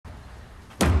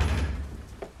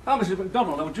Oh, Mrs.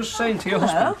 MacDonald, I was just saying to your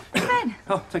Hello. husband... Come in.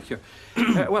 Oh, thank you.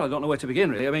 Well, I don't know where to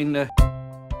begin, really. I mean...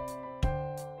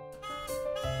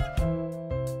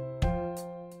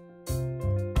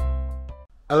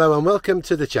 Hello and welcome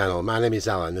to the channel. My name is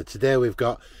Alan and today we've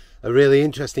got a really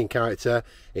interesting character.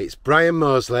 It's Bryan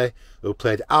Mosley, who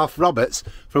played Alf Roberts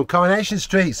from Coronation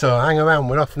Street. So hang around,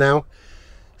 we're off now.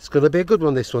 It's going to be a good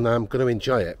one, this one. I'm going to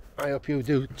enjoy it. I hope you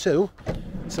do too.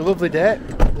 It's a lovely day.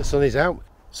 The sun is out.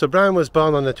 So Bryan was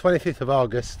born on the 25th of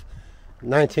August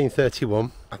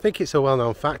 1931. I think it's a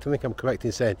well-known fact. I think I'm correct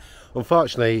in saying,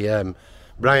 unfortunately,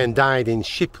 Bryan died in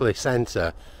Shipley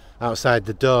Centre, outside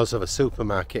the doors of a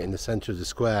supermarket in the centre of the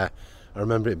square. I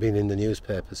remember it being in the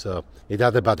newspaper, so he'd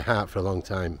had a bad heart for a long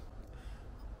time.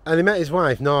 And he met his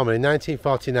wife Norma in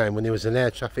 1949 when he was an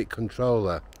air traffic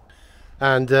controller.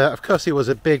 And of course he was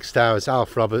a big star as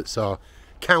Alf Roberts, or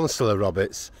Councillor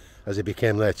Roberts as he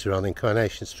became later on in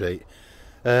Coronation Street.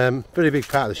 Very big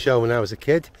part of the show when I was a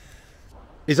kid.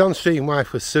 His on-screen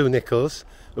wife was Sue Nichols,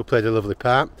 who played a lovely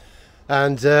part.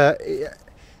 And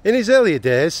in his earlier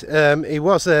days, he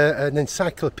was an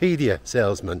encyclopedia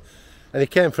salesman, and he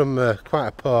came from quite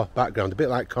a poor background, a bit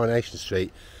like Coronation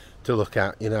Street to look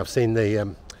at. You know, I've seen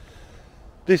the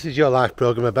This Is Your Life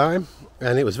programme about him,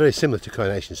 and it was very similar to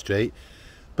Coronation Street.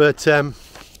 But I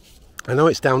know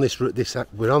it's down this route.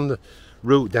 We're on the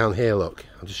route down here. Look,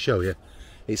 I'll just show you.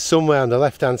 It's somewhere on the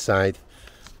left-hand side,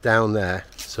 down there.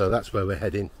 So that's where we're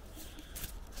heading.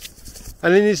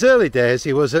 And in his early days,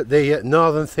 he was at the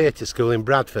Northern Theatre School in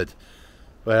Bradford,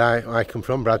 where I come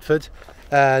from, Bradford,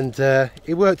 and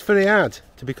he worked very hard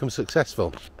to become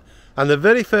successful. And the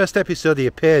very first episode he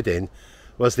appeared in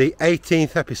was the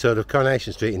 18th episode of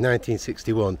Coronation Street in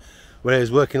 1961, where he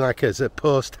was working as a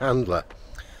post handler.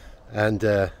 And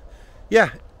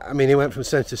yeah, I mean, he went from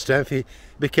strength to strength. He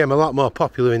became a lot more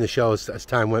popular in the shows as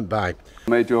time went by. You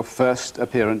made your first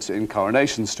appearance in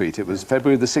Coronation Street. It was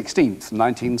February the 16th,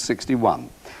 1961.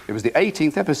 It was the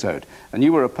 18th episode, and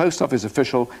you were a post office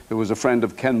official who was a friend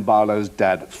of Ken Barlow's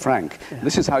dad, Frank. Yeah.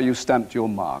 This is how you stamped your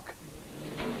mark.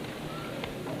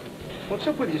 What's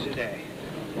up with you today?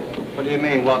 What do you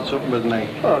mean, what's up with me?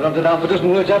 Oh, not that half a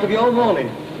dozen words out of you all morning.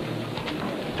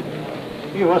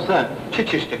 You, what's that?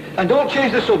 Chichester. And don't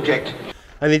change the subject.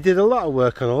 And he did a lot of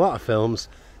work on a lot of films.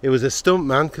 He was a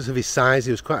stuntman because of his size.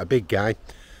 He was quite a big guy.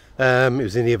 He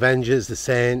was in the Avengers, The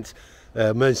Saint,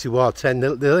 Emergency War 10,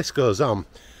 the list goes on.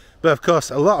 But of course,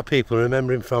 a lot of people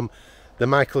remember him from the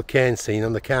Michael Caine scene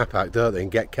on the car park, don't they, in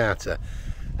Get Carter.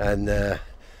 And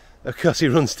of course he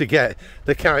runs to get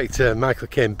the character. Michael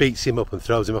Caine beats him up and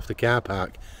throws him off the car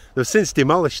park. They've since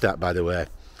demolished that, by the way.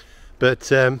 But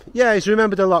yeah, he's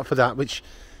remembered a lot for that, which,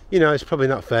 you know, it's probably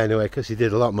not fair anyway, because he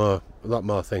did a lot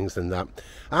more things than that.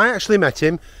 I actually met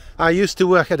him. I used to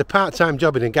work at a part-time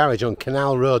job in a garage on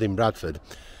Canal Road in Bradford,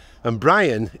 and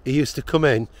Bryan, he used to come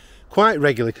in quite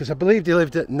regularly because I believed he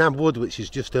lived at Nabwood, which is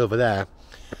just over there.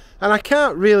 And I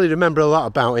can't really remember a lot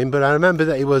about him, but I remember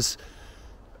that he was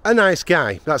a nice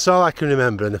guy. That's all I can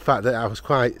remember, and the fact that I was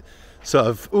quite sort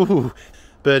of ooh.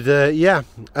 But yeah,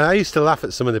 I used to laugh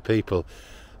at some of the people.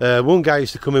 One guy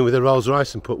used to come in with a Rolls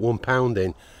Royce and put £1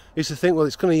 in. I used to think, well,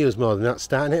 it's going to use more than that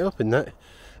starting it up, isn't it?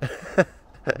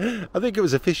 I think it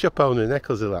was a fish shop owner in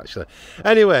Eccleshill, actually.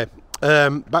 Anyway,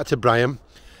 back to Bryan.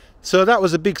 So that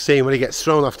was a big scene where he gets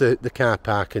thrown off the car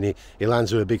park and he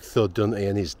lands with a big thud, doesn't he,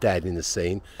 and he's dead in the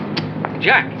scene.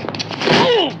 Jack!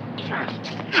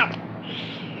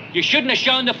 You shouldn't have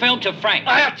shown the film to Frank.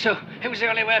 I had to. It was the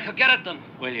only way I could get at them.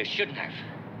 Well, you shouldn't have.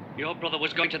 Your brother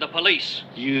was going to the police.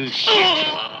 You shit.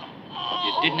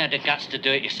 You didn't have the guts to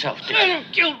do it yourself, did you? They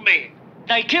killed me.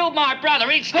 They killed my brother.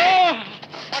 He's dead.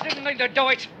 I didn't mean to do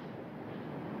it.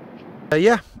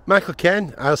 Yeah, Michael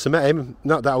Caine, I also met him.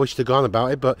 Not that I wish to go on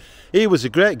about it, but he was a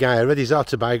great guy. I read his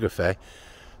autobiography,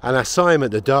 and I saw him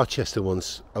at the Dorchester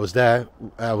once. I was there.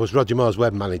 I was Roger Moore's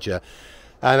web manager,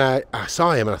 and I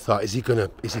saw him and I thought, is he gonna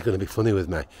be funny with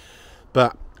me?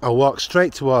 But I walked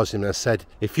straight towards him and I said,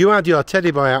 if you had your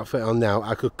teddy boy outfit on now,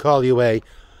 I could call you a,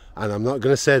 and I'm not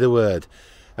going to say the word.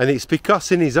 And it's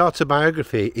because in his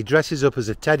autobiography he dresses up as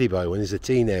a teddy boy when he's a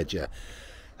teenager,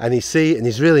 and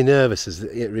he's really nervous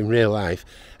in real life,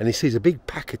 and he sees a big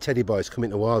pack of teddy boys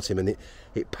coming towards him, and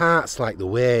it parts like the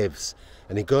waves,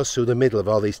 and he goes through the middle of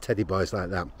all these teddy boys like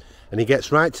that, and he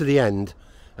gets right to the end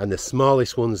and the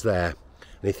smallest one's there,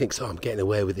 and he thinks, oh, I'm getting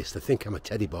away with this, they think I'm a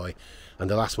teddy boy, and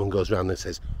the last one goes round and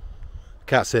says,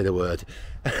 can't say the word,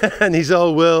 and his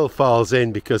whole world falls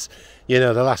in because, you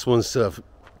know, the last one sort of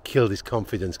killed his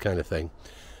confidence kind of thing.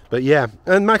 But yeah,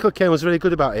 and Michael Caine was really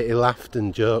good about it. He laughed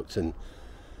and joked, and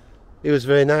he was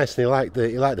very nice, and he liked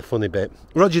the funny bit.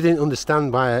 Roger didn't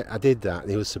understand why I did that, and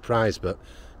he was surprised, but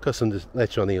Because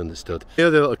later on he understood. The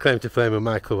other little claim to fame of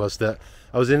Michael was that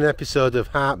I was in an episode of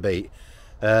Heartbeat,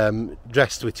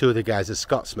 dressed with two of the guys as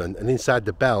Scotsmen, and inside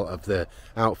the belt of the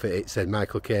outfit it said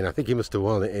Michael Caine. I think he must have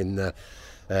worn it in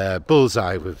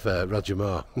Bullseye with Roger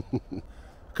Moore.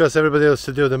 Of course, everybody else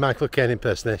to do the Michael Caine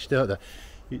impersonation, don't they?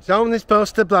 It's only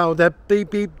supposed to blow the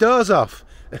beep beep doors off.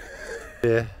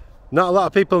 Yeah, not a lot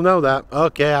of people know that.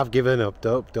 Okay, I've given up.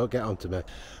 Don't get on to me.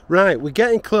 Right, we're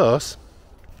getting close.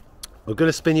 We're going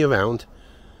to spin you around.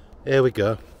 Here we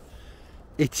go.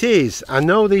 It is, I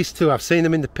know these two, I've seen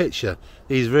them in the picture,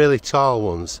 these really tall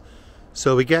ones.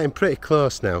 So we're getting pretty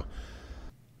close now.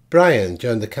 Bryan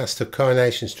joined the cast of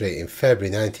Coronation Street in February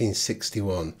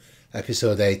 1961,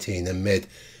 episode 18, and made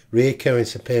recurring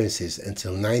appearances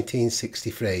until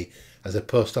 1963 as a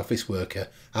post office worker,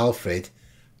 Alf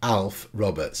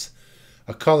Roberts,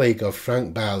 a colleague of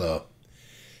Frank Barlow.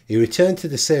 He returned to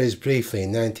the series briefly in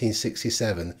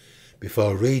 1967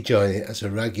 before rejoining as a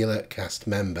regular cast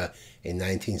member in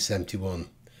 1971.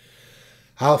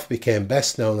 Alf became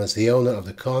best known as the owner of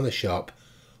the corner shop,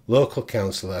 local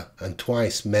councillor and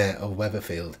twice mayor of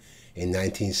Weatherfield in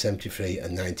 1973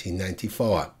 and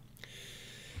 1994.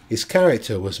 His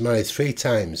character was married 3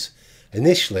 times,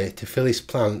 initially to Phyllis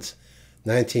Plant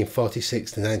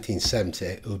 1946 to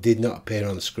 1970, who did not appear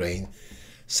on screen,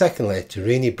 secondly to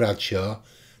Renee Bradshaw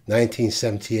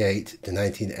 1978 to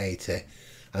 1980,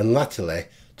 and latterly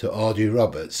to Audrey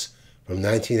Roberts from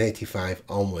 1985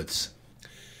 onwards.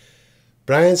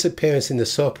 Bryan's appearance in the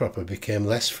soap opera became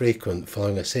less frequent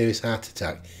following a serious heart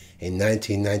attack in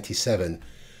 1997,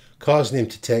 causing him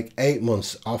to take 8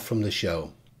 months off from the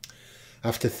show.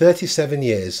 After 37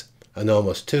 years and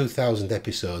almost 2,000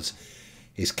 episodes,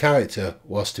 his character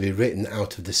was to be written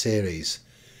out of the series.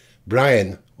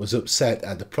 Bryan was upset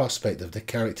at the prospect of the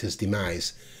character's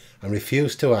demise and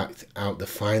refused to act out the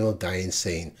final dying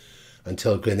scene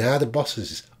until Granada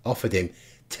bosses offered him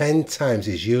 10 times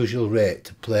his usual rate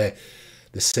to play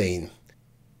the scene.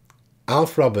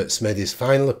 Alf Roberts made his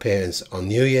final appearance on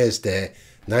New Year's Day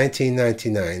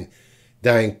 1999,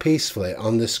 dying peacefully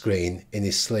on the screen in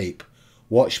his sleep,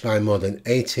 watched by more than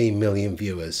 18 million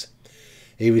viewers.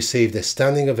 He received a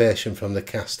standing ovation from the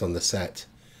cast on the set.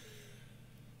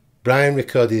 Bryan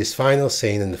recorded his final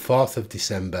scene on the 4th of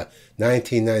December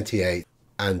 1998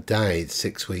 and died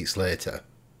 6 weeks later.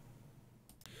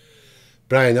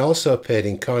 Bryan also appeared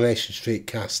in Coronation Street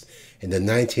cast in the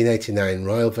 1989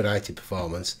 Royal Variety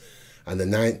Performance and the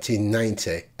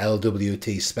 1990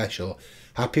 LWT special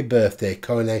Happy Birthday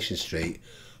Coronation Street,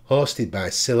 hosted by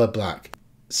Cilla Black,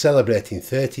 celebrating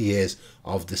 30 years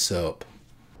of the soap.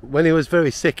 When he was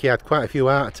very sick, he had quite a few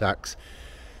heart attacks.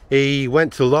 He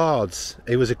went to Lourdes.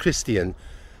 He was a Christian,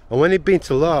 and when he'd been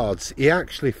to Lourdes, he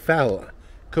actually felt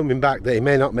coming back that he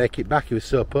may not make it back. He was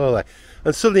so poorly,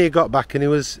 and suddenly he got back and he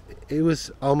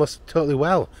was almost totally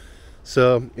well.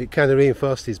 So it kind of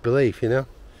reinforced his belief, you know.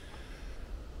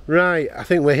 Right, I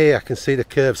think we're here. I can see the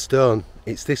curved stone.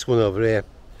 It's this one over here.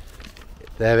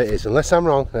 There it is. Unless I'm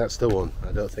wrong, that's the one.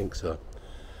 I don't think so.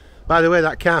 By the way,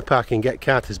 that car park in Get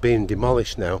Cart has been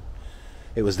demolished now.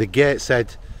 It was the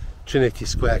Gateshead Trinity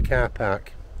Square car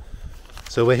park.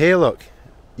 So we're here, look.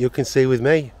 You can see with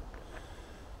me.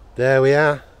 There we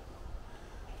are.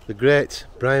 The great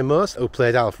Bryan Mosley, who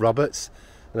played Alf Roberts,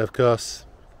 and of course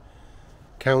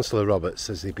Councillor Roberts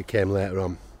as he became later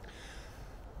on.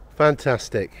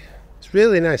 Fantastic. It's a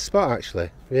really nice spot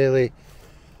actually, really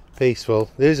peaceful.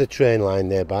 There's a train line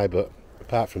nearby, but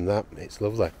apart from that it's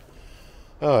lovely.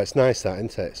 Oh, it's nice that,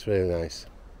 isn't it? It's really nice.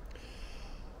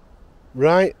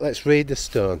 Right, let's read the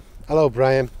stone. Hello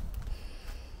Bryan.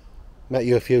 Met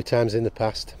you a few times in the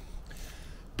past.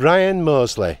 Bryan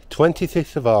Mosley,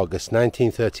 25th of August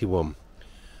 1931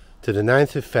 to the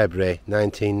 9th of February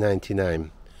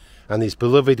 1999, and his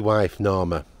beloved wife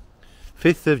Norma.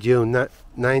 5th of June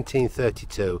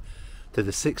 1932 to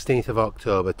the 16th of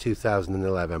October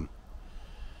 2011.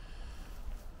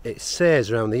 It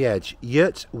says around the edge,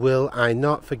 "Yet will I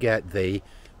not forget thee,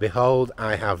 behold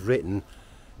I have written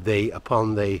thee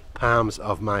upon the palms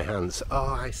of my hands."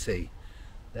 Oh, I see.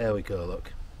 There we go,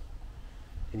 look.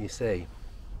 Can you see?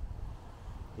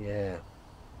 Yeah,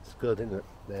 it's good, isn't it?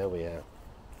 There we are.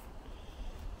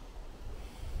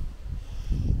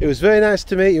 It was very nice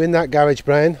to meet you in that garage,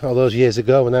 Bryan, all those years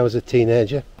ago when I was a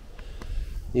teenager.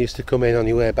 You used to come in on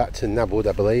your way back to Nabwood,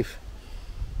 I believe,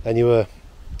 and you were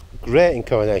great in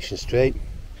Coronation Street.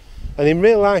 And in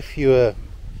real life, you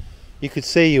could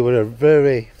see you were a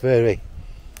very, very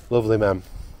lovely man.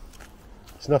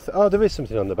 It's nothing. Oh, there is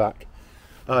something on the back.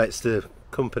 Oh, it's the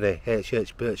company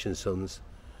H.H. Birch and Sons,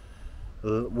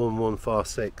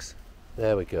 1146.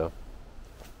 There we go.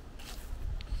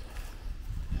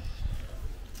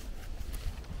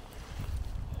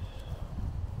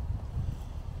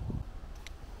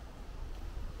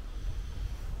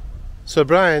 So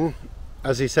Bryan,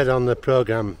 as he said on the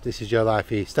programme, This Is Your Life,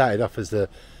 he started off as the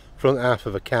front half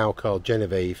of a cow called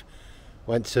Genevieve.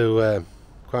 Went to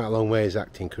quite a long way his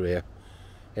acting career.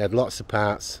 He had lots of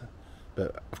parts,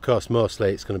 but of course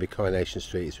mostly it's going to be Coronation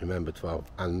Street he's remembered for,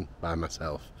 and by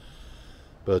myself.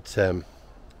 But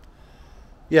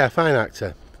yeah, fine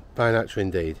actor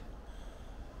indeed.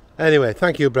 Anyway,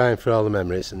 thank you Bryan for all the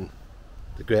memories and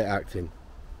the great acting.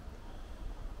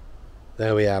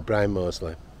 There we are, Bryan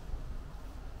Mosley.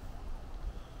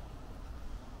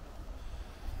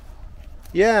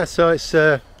 Yeah, so it's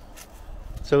a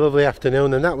lovely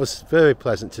afternoon, and that was very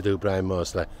pleasant to do Bryan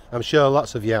Mosley. I'm sure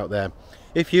lots of you out there,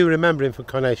 if you remember him from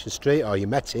Coronation Street, or you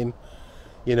met him,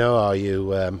 you know, or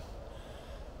you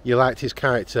liked his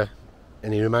character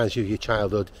and he reminds you of your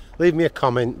childhood, leave me a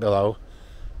comment below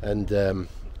and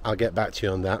I'll get back to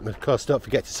you on that. And of course don't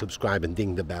forget to subscribe and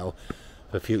ding the bell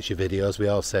for future videos. We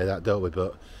all say that, don't we?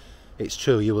 But it's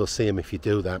true, you will see him if you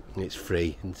do that, and it's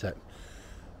free, isn't it?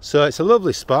 So it's a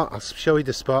lovely spot. I'll show you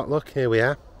the spot. Look, here we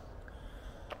are.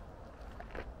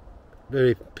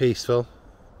 Very peaceful,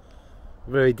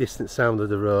 very distant sound of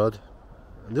the road.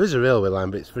 And there is a railway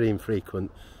line, but it's very infrequent.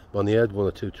 I've only heard one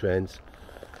or two trains.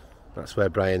 That's where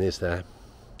Bryan is there.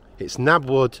 It's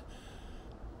Nabwood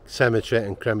Cemetery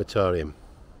and Crematorium.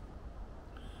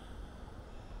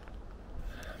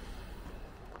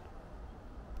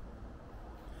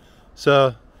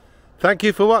 So, thank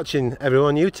you for watching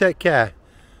everyone. You take care.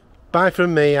 Bye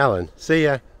from me, Alan. See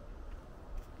ya.